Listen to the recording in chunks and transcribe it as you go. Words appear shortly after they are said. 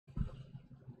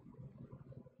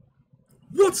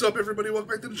What's up, everybody? Welcome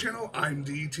back to the channel. I'm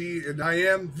DT, and I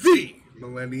am the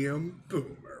Millennium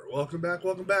Boomer. Welcome back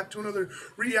to another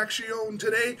reaction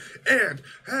today, and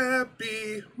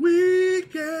happy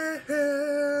weekend!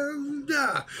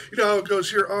 You know how it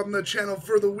goes here on the channel.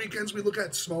 For the weekends, we look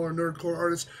at smaller nerdcore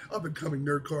artists, up-and-coming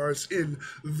nerdcore artists in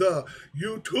the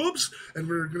YouTubes, and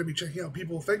we're going to be checking out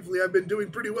people. Thankfully, I've been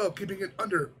doing pretty well, keeping it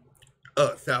under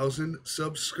 1,000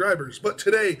 subscribers. But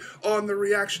today on the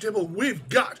reaction table, we've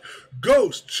got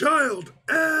GhostchildX.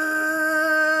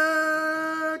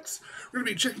 We're going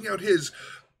to be checking out his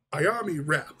Arima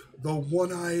rap, The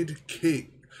One-Eyed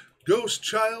King.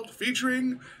 Ghostchild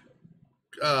featuring,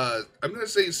 I'm going to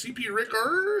say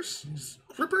CPrickR,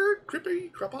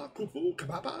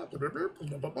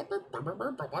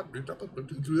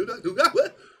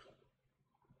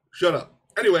 Shut up.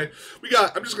 Anyway, we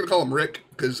got, I'm just going to call him Rick,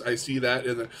 because I see that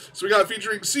in the, so we got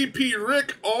featuring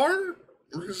CPrickR.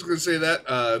 We're just going to say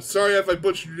that. Sorry if I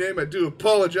butchered your name, I do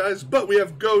apologize, but we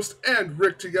have Ghost and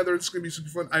Rick together. It's going to be super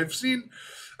fun. I've seen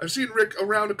Rick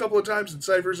around a couple of times in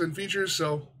ciphers and features,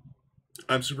 so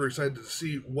I'm super excited to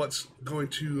see what's going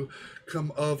to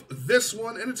come of this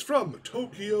one, and it's from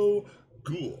Tokyo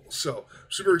Ghoul. So,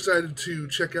 super excited to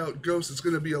check out Ghost. It's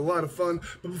going to be a lot of fun.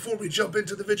 But before we jump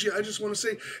into the video, I just want to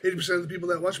say 80% of the people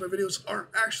that watch my videos aren't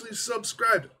actually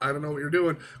subscribed. I don't know what you're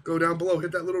doing. Go down below,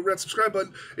 hit that little red subscribe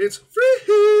button. It's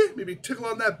free. Maybe tickle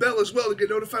on that bell as well to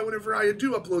get notified whenever I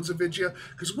do upload a video,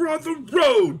 because we're on the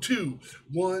road to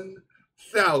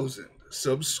 1,000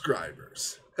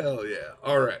 subscribers. Hell yeah.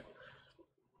 All right.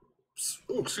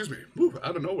 Oh, excuse me. Ooh,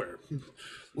 out of nowhere.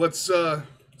 Let's do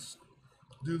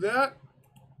that.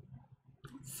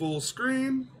 Full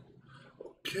screen.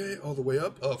 Okay, all the way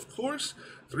up, of course.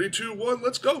 3, 2, 1,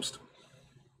 let's ghost.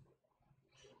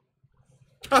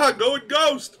 Haha, going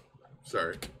ghost!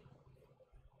 Sorry.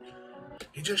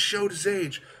 He just showed his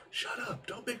age. Shut up,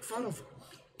 don't make fun of him.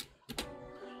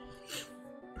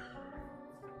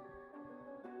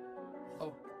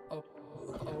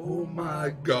 Oh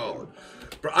my god.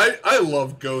 Bro, I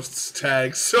love Ghost's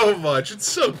tag so much. It's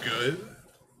so good.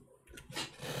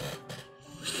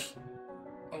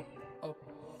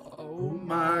 Oh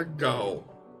my god.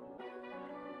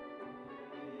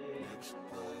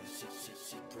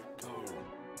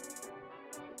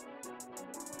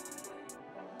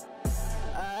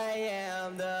 I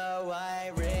am the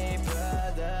white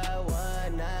reaper, the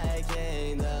one-eyed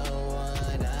king, the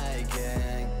one-eyed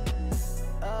king.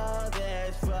 Oh,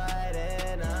 there's fight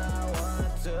and I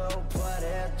want to put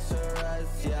it to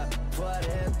rest, yeah, put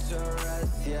it to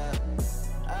rest, yeah.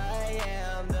 I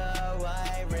am the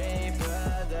white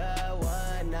reaper, the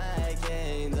one-eyed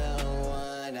king, the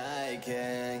one-eyed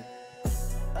king.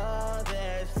 Oh,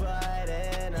 there's fight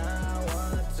and I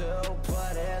want to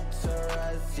put it to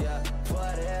rest, yeah,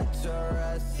 put it to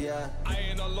rest, yeah. I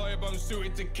ain't a lawyer, but I'm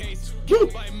suited to case.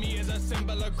 Killed by me as a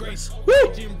symbol of grace.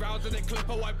 Raging round to the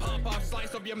clipper, white pop off,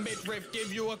 slice up your midriff,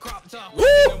 give you a crop top.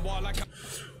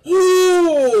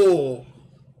 Ooh!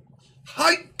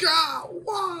 Hi-ka!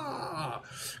 Wah!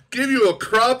 Give you a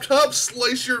crop top,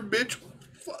 slice your bitch.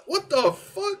 What the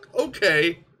fuck?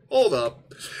 Okay, hold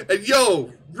up. And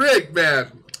yo, Rick,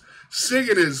 man,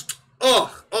 singing is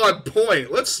on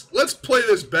point. Let's play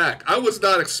this back. I was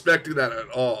not expecting that at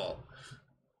all.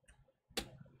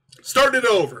 Start it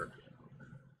over.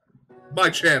 My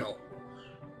channel.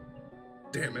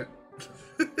 Damn it.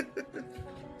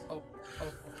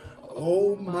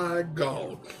 Oh my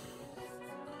god.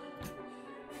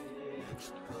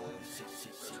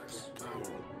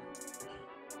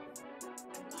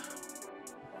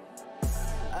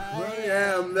 I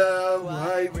am the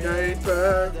white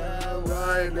reaper, the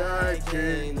one-eyed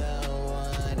king, the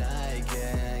one-eyed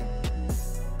king.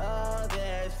 Oh,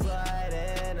 there's fight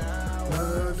and I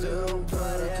want to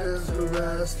put it to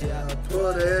rest, yeah,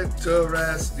 put it to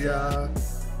rest, yeah.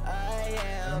 I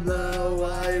am The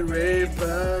white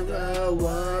reaper, the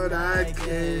one-eyed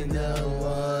king, the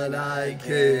one-eyed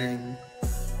king.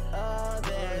 Oh,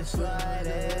 there's fight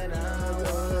and I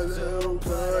Want to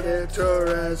put it to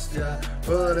rest, yeah,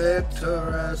 put it to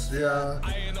rest, yeah.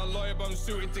 I ain't a lawyer, but I'm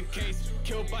suited to case.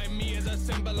 Killed by me as a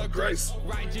symbol of grace.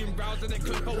 Raging round to the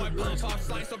clipper, white pop off,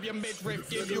 slice up your midriff,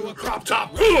 give you a crop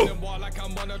top. Like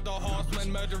I'm one of the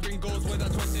horsemen, murdering ghosts with a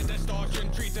twisted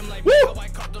distortion. Treat them like how I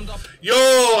cut them up. Yo,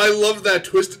 I love that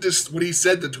twisted when he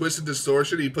said the twisted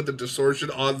distortion, he put the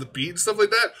distortion on the beat and stuff like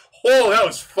that. Oh, that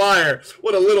was fire.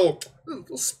 What a little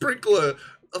sprinkle of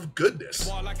of goodness.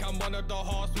 War like I'm one of the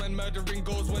horsemen, murdering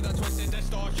goals with a twisted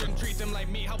distortion. Treat them like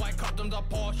me, how I cut them the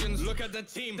portions. Look at the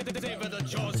team, savor the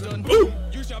chosen. Boom.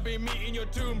 You shall be meeting your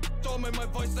doom. Storm in my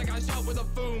voice like I shout with a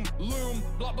boom. Loom,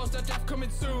 blockbuster death coming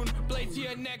soon. Blade to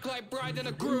your neck like bride and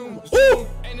a groom. Ooh.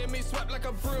 Enemy swept like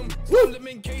a broom. Slam them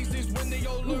in cases when they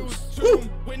all lose. Tomb,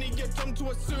 when he get dumb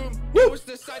to assume. It was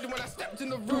decided when I stepped in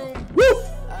the room. Woo.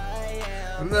 I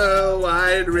am The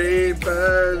White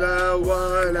Reaper, the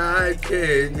one-eyed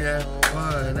king, yeah,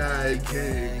 one-eyed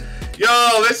king.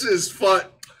 Yo, this is fun.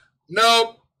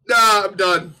 Nope. Nah, I'm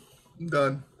done. I'm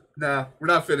done. Nah, we're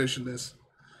not finishing this.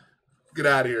 Get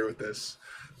out of here with this.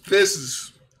 This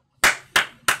is...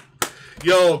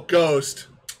 Yo, Ghost.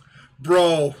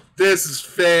 Bro, this is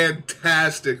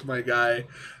fantastic, my guy.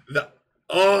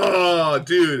 Oh,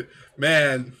 dude.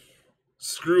 Man.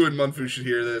 Screw and Munfu should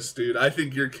hear this, dude. I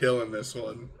think you're killing this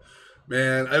one.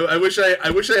 Man, I wish I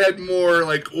had more,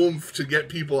 like, oomph to get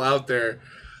people out there.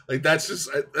 Like, that's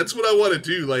what I want to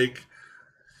do. Like,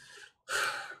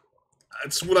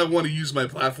 that's what I want to use my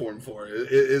platform for,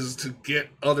 is to get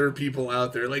other people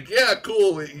out there. Like, yeah,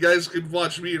 cool, you guys can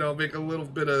watch me and I'll make a little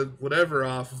bit of whatever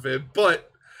off of it, but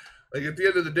like, at the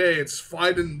end of the day, it's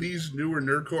finding these newer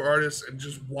nerdcore artists and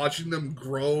just watching them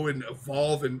grow and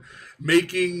evolve and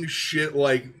making shit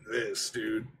like this,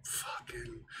 dude.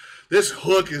 Fucking, this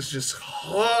hook is just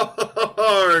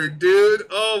hard, dude.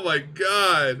 Oh my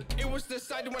god. It was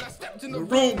decided when I stepped in the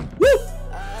Room. Woo!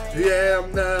 Yeah,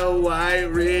 I'm the White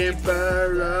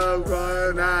Reaper, the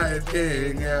one-eyed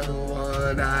king, yeah, the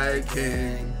one-eyed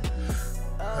king.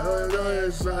 I'm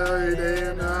going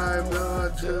I'm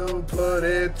going to put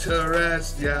it to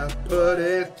rest, yeah, put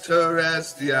it to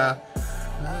rest, yeah.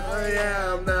 I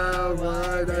am the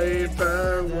White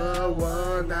Reaper, the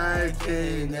one-eyed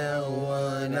king, yeah,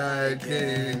 one-eyed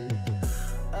king.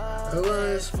 I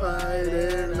was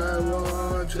fighting, I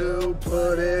want to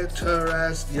put it to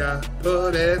rest, yeah,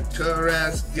 put it to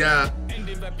rest, yeah.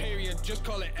 Ending the period, just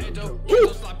call it Edo.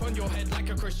 You'll slap on your head like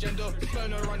a crescendo.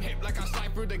 Burner on hip like I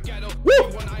slide through the ghetto.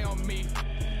 One eye on me.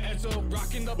 Edo,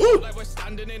 rocking the boat like we're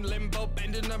standing in limbo.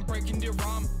 Bending and breaking the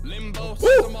arm. Limbo.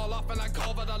 Set them all off and I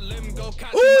cover the limbo.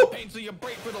 Catching my pain so you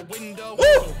break through the window.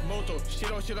 Moto,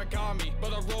 Shirogami.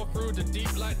 But I roll through the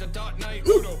deep like the dark night.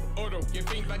 Odo, you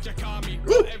think that you call me.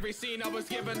 But every scene I was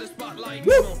given the spotlight.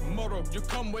 Moro, you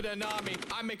come with an army.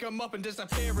 I make them up and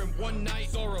disappear in one night.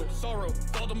 Sorrow,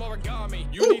 fold them origami.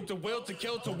 You need the will to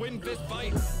kill to win this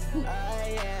fight.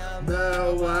 I am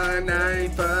The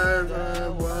one-eyed bird,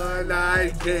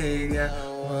 one-eyed king,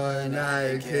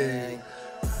 one-eyed king.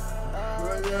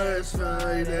 We're just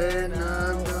fighting,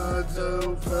 I'm going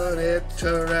to put it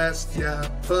to rest, yeah,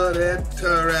 put it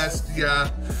to rest, yeah.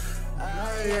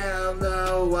 I am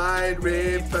the White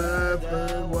Reaper,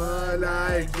 the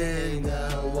one-eyed king,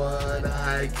 the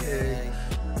one-eyed king.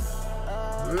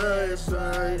 We're just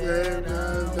fighting,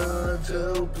 I'm going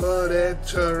to put it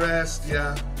to rest,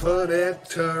 yeah, put it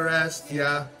to rest,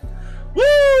 yeah.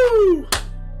 Woo!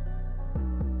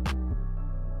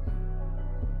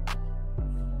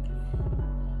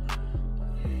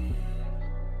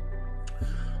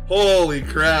 Holy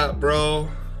crap, bro.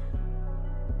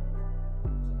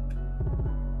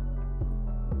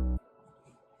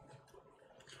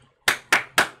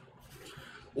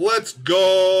 Let's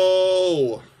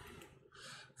go.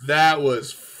 That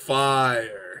was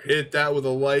fire. Hit that with a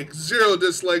like. 0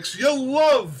 dislikes. You'll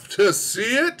love to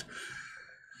see it.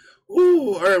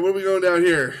 Ooh, all right, where are we going down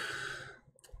here?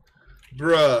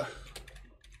 Bruh.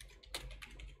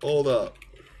 Hold up.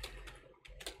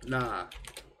 Nah.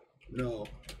 No.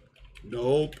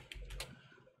 Nope.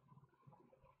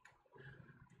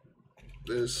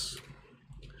 This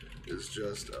is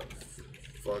just a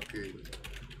fucking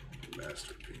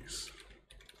masterpiece.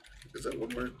 Is that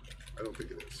one word? I don't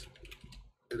think it is.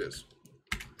 It is.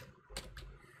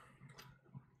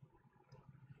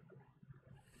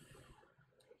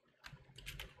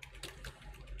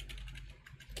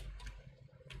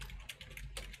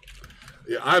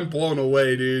 Yeah, I'm blown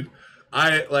away, dude.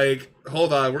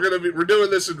 Hold on. We're doing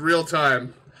this in real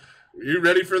time. You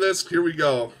ready for this? Here we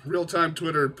go. Real time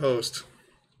Twitter post.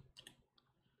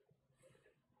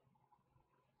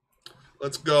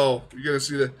 Let's go. You're gonna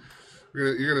see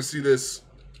you're gonna see this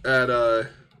at let's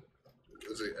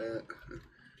see, at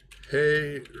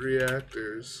Hey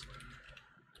Reactors.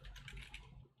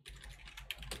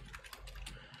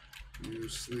 You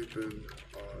sleeping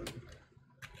on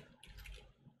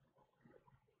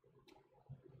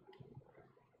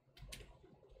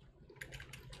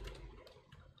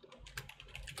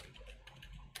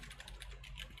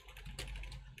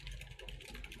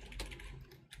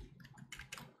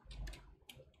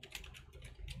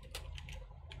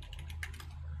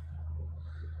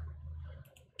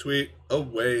Tweet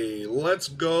away. Let's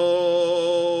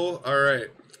go. All right.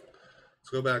 Let's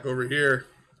go back over here.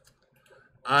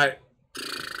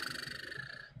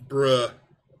 Bruh.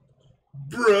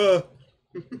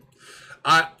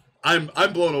 I'm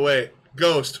blown away.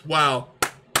 Ghost. Wow.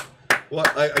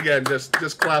 What? Again,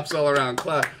 just claps all around.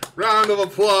 Clap. Round of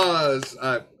applause.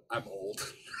 I'm old.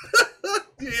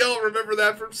 Y'all remember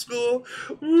that from school?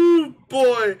 Woo,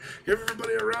 boy. Give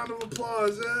everybody a round of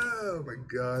applause. Oh, my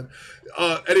God.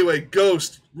 Anyway,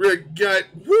 Ghost, Rick, got,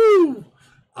 woo.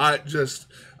 I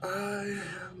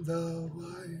am the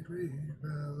white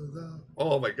rebel.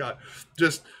 Oh, my God.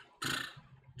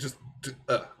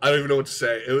 I don't even know what to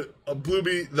say. It blew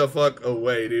me the fuck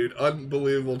away, dude.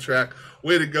 Unbelievable track.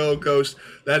 Way to go, Ghost.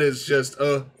 That is just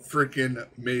freaking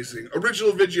amazing.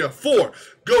 Original video for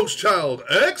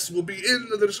GhostchildX will be in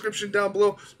the description down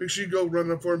below. Make sure you go run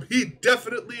it up for him. He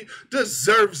definitely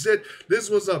deserves it. This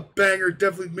was a banger.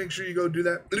 Definitely make sure you go do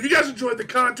that. And if you guys enjoyed the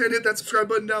content, hit that subscribe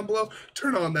button down below.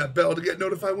 Turn on that bell to get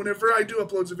notified whenever I do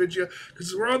upload a video,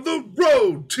 because we're on the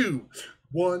road to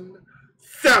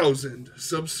 1,000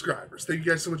 subscribers. Thank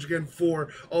you guys so much again for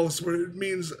all the support. It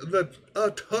means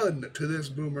a ton to this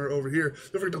boomer over here.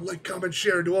 Don't forget to like, comment,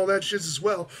 share, do all that shit as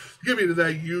well. Give me to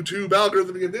that YouTube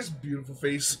algorithm and get this beautiful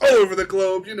face all over the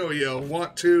globe. You know you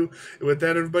want to. And with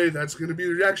that, everybody, that's going to be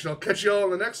the reaction. I'll catch you all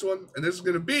in the next one. And this is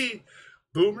going to be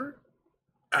Boomer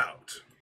out.